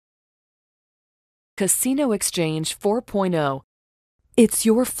Casino Exchange 4.0. It's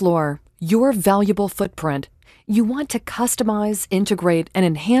your floor, your valuable footprint. You want to customize, integrate, and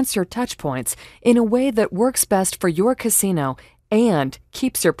enhance your touchpoints in a way that works best for your casino and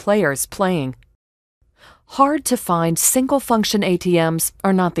keeps your players playing. Hard-to-find single-function ATMs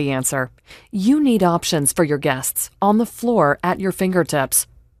are not the answer. You need options for your guests on the floor at your fingertips.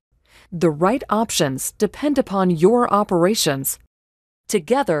 The right options depend upon your operations.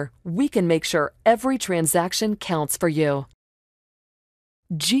 Together, we can make sure every transaction counts for you.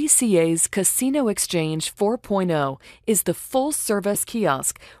 GCA's Casino Exchange 4.0 is the full-service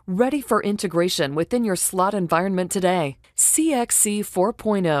kiosk ready for integration within your slot environment today. CXC4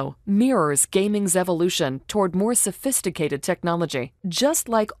 4.0 mirrors gaming's evolution toward more sophisticated technology. Just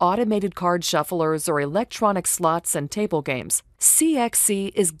like automated card shufflers or electronic slots and table games,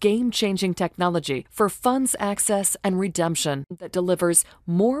 CXC is game-changing technology for funds access and redemption that delivers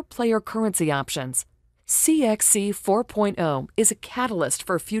more player currency options. CXC4 4.0 is a catalyst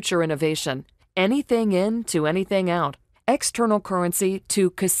for future innovation. Anything in to anything out. External currency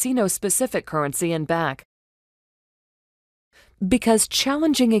to casino-specific currency and back. Because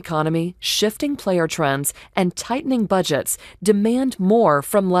challenging economy, shifting player trends, and tightening budgets demand more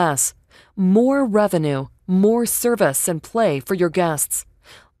from less. More revenue, more service and play for your guests.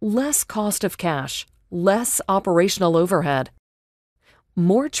 Less cost of cash, less operational overhead.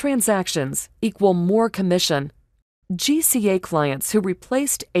 More transactions equal more commission. GCA clients who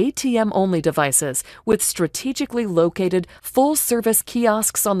replaced ATM-only devices with strategically located full-service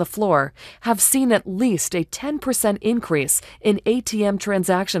kiosks on the floor have seen at least a 10% increase in ATM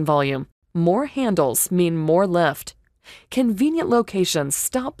transaction volume. More handles mean more lift. Convenient locations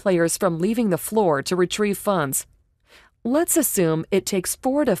stop players from leaving the floor to retrieve funds. Let's assume it takes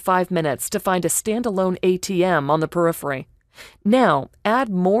 4 to 5 minutes to find a standalone ATM on the periphery. Now, add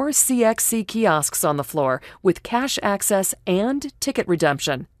more CXC kiosks on the floor with cash access and ticket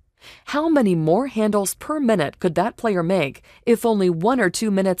redemption. How many more handles per minute could that player make if only 1 or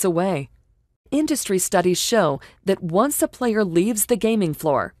 2 minutes away? Industry studies show that once a player leaves the gaming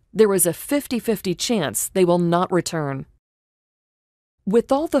floor, there is a 50-50 chance they will not return.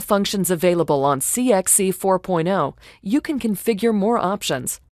 With all the functions available on CXC 4.0, you can configure more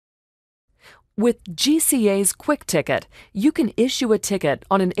options. With GCA's Quick Ticket, you can issue a ticket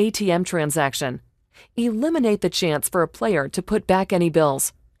on an ATM transaction. Eliminate the chance for a player to put back any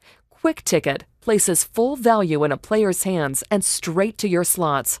bills. Quick Ticket places full value in a player's hands and straight to your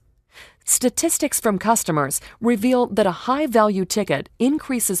slots. Statistics from customers reveal that a high-value ticket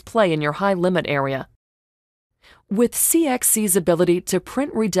increases play in your high-limit area. With CXC's ability to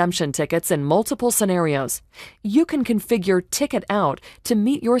print redemption tickets in multiple scenarios, you can configure Ticket Out to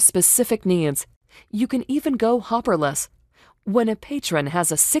meet your specific needs. You can even go hopperless. When a patron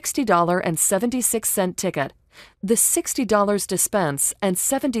has a $60.76 ticket, the $60 dispense and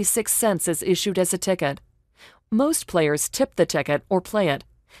 76 cents is issued as a ticket. Most players tip the ticket or play it.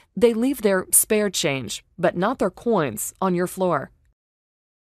 They leave their spare change, but not their coins, on your floor.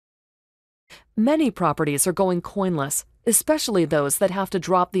 Many properties are going coinless, especially those that have to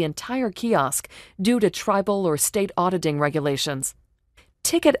drop the entire kiosk due to tribal or state auditing regulations.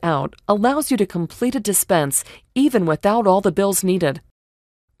 Ticket Out allows you to complete a dispense even without all the bills needed.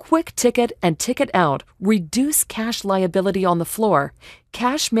 Quick Ticket and Ticket Out reduce cash liability on the floor,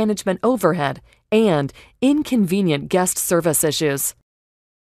 cash management overhead, and inconvenient guest service issues.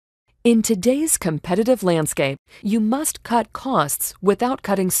 In today's competitive landscape, you must cut costs without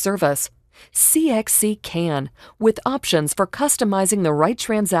cutting service. CXC can, with options for customizing the right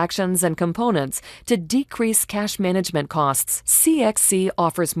transactions and components to decrease cash management costs. CXC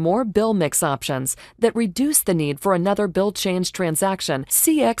offers more bill mix options that reduce the need for another bill change transaction.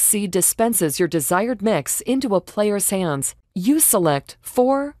 CXC dispenses your desired mix into a player's hands. You select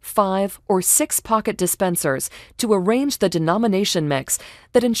 4, 5, or 6 pocket dispensers to arrange the denomination mix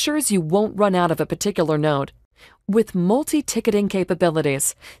that ensures you won't run out of a particular note. With multi-ticketing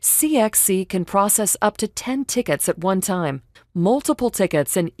capabilities, CXC can process up to 10 tickets at one time, multiple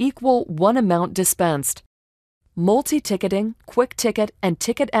tickets in equal one amount dispensed. Multi-ticketing, Quick Ticket, and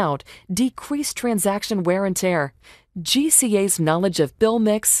Ticket Out decrease transaction wear and tear. GCA's knowledge of bill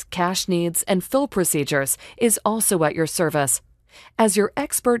mix, cash needs, and fill procedures is also at your service. As your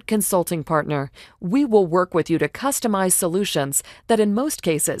expert consulting partner, we will work with you to customize solutions that in most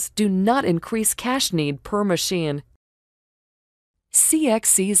cases do not increase cash need per machine.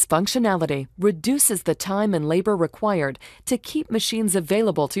 CXC's functionality reduces the time and labor required to keep machines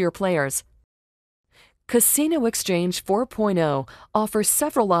available to your players. Casino Exchange 4.0 offers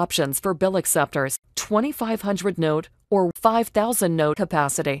several options for bill acceptors: 2500 note, or 5,000 node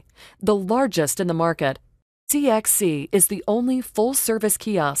capacity, the largest in the market. CXC is the only full-service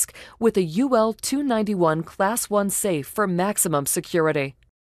kiosk with a UL 291 Class 1 safe for maximum security.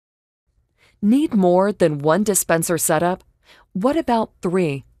 Need more than one dispenser setup? What about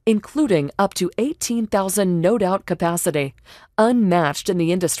 3, including up to 18,000 node-out capacity, unmatched in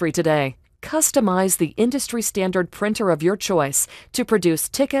the industry today? Customize the industry-standard printer of your choice to produce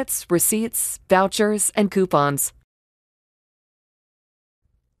tickets, receipts, vouchers, and coupons.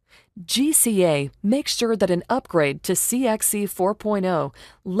 GCA makes sure that an upgrade to CXC 4.0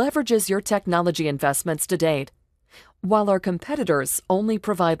 leverages your technology investments to date. While our competitors only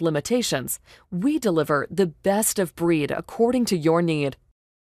provide limitations, we deliver the best of breed according to your need.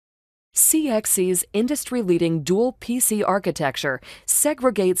 CXC's industry-leading dual PC architecture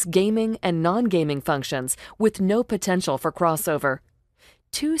segregates gaming and non-gaming functions with no potential for crossover.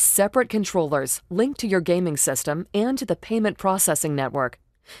 2 separate controllers link to your gaming system and to the payment processing network.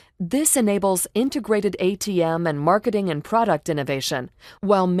 This enables integrated ATM and marketing and product innovation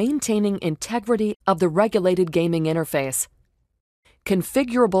while maintaining integrity of the regulated gaming interface.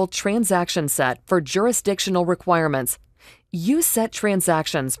 Configurable transaction set for jurisdictional requirements. You set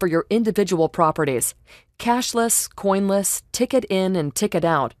transactions for your individual properties, cashless, coinless, ticket in and ticket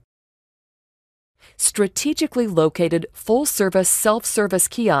out. Strategically located full-service self-service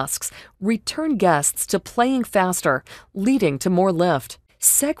kiosks return guests to playing faster, leading to more lift.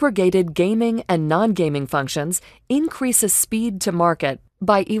 Segregated gaming and non-gaming functions increases speed to market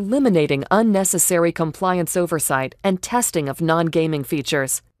by eliminating unnecessary compliance oversight and testing of non-gaming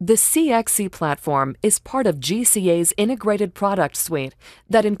features. The CXC platform is part of GCA's integrated product suite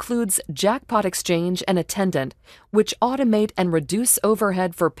that includes Jackpot Exchange and Attendant, which automate and reduce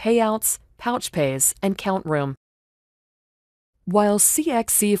overhead for payouts, pouch pays, and count room. While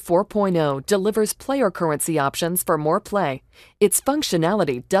CXC 4.0 delivers player currency options for more play, its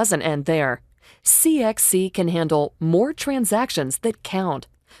functionality doesn't end there. CXC can handle more transactions that count,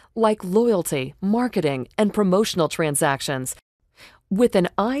 like loyalty, marketing, and promotional transactions. With an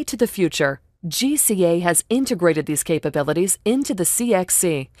eye to the future, GCA has integrated these capabilities into the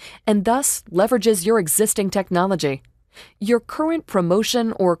CXC and thus leverages your existing technology. Your current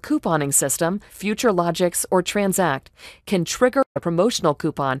promotion or couponing system, FutureLogix or Transact, can trigger a promotional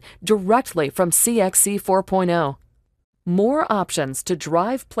coupon directly from CXC 4.0. More options to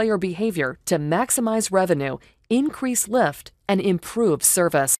drive player behavior to maximize revenue, increase lift, and improve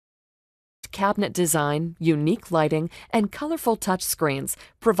service. Cabinet design, unique lighting, and colorful touchscreens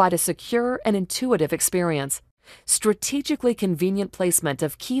provide a secure and intuitive experience. Strategically convenient placement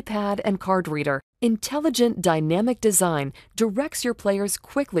of keypad and card reader. Intelligent dynamic design directs your players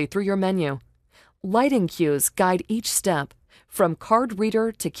quickly through your menu. Lighting cues guide each step, from card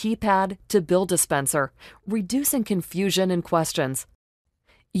reader to keypad to bill dispenser, reducing confusion and questions.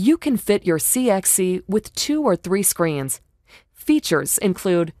 You can fit your CXC with 2 or 3 screens. Features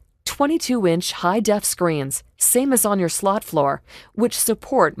include 22-inch high-def screens, same as on your slot floor, which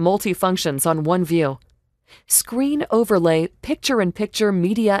support multi-functions on one view. Screen overlay picture-in-picture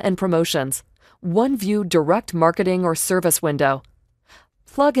media and promotions. One view direct marketing or service window.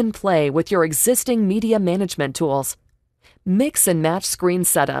 Plug and play with your existing media management tools. Mix and match screen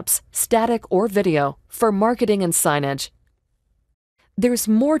setups, static or video, for marketing and signage. There's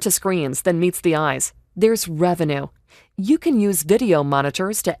more to screens than meets the eyes. There's revenue. You can use video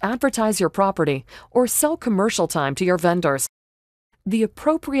monitors to advertise your property or sell commercial time to your vendors. The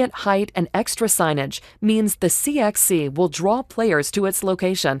appropriate height and extra signage means the CXC will draw players to its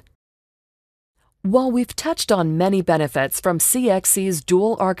location. While we've touched on many benefits from CXC's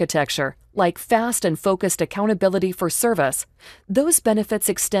dual architecture, like fast and focused accountability for service, those benefits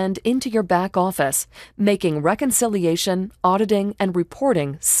extend into your back office, making reconciliation, auditing, and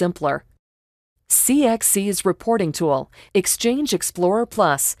reporting simpler. CXC's reporting tool, Exchange Explorer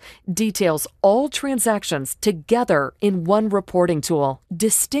Plus, details all transactions together in one reporting tool.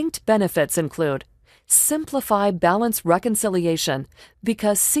 Distinct benefits include simplify balance reconciliation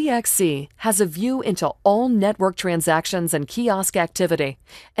because CXC has a view into all network transactions and kiosk activity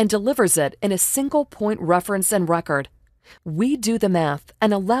and delivers it in a single point reference and record. We do the math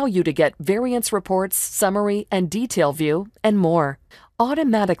and allow you to get variance reports, summary, and detail view, and more.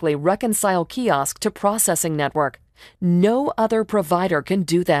 Automatically reconcile kiosk to processing network. No other provider can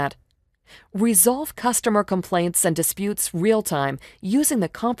do that. Resolve customer complaints and disputes real-time using the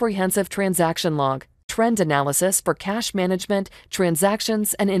comprehensive transaction log. Trend analysis for cash management,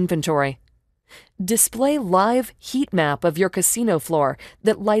 transactions, and inventory. Display live heat map of your casino floor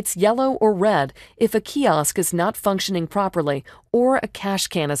that lights yellow or red if a kiosk is not functioning properly or a cash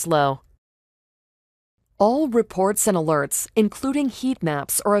can is low. All reports and alerts, including heat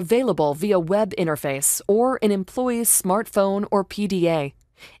maps, are available via web interface or an employee's smartphone or PDA.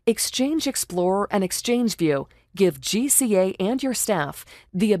 Exchange Explorer and Exchange View give GCA and your staff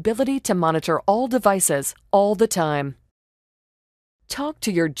the ability to monitor all devices all the time. Talk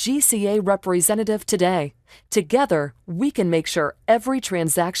to your GCA representative today. Together, we can make sure every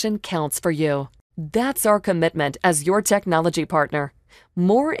transaction counts for you. That's our commitment as your technology partner.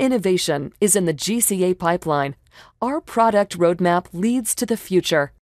 More innovation is in the GCA pipeline. Our product roadmap leads to the future.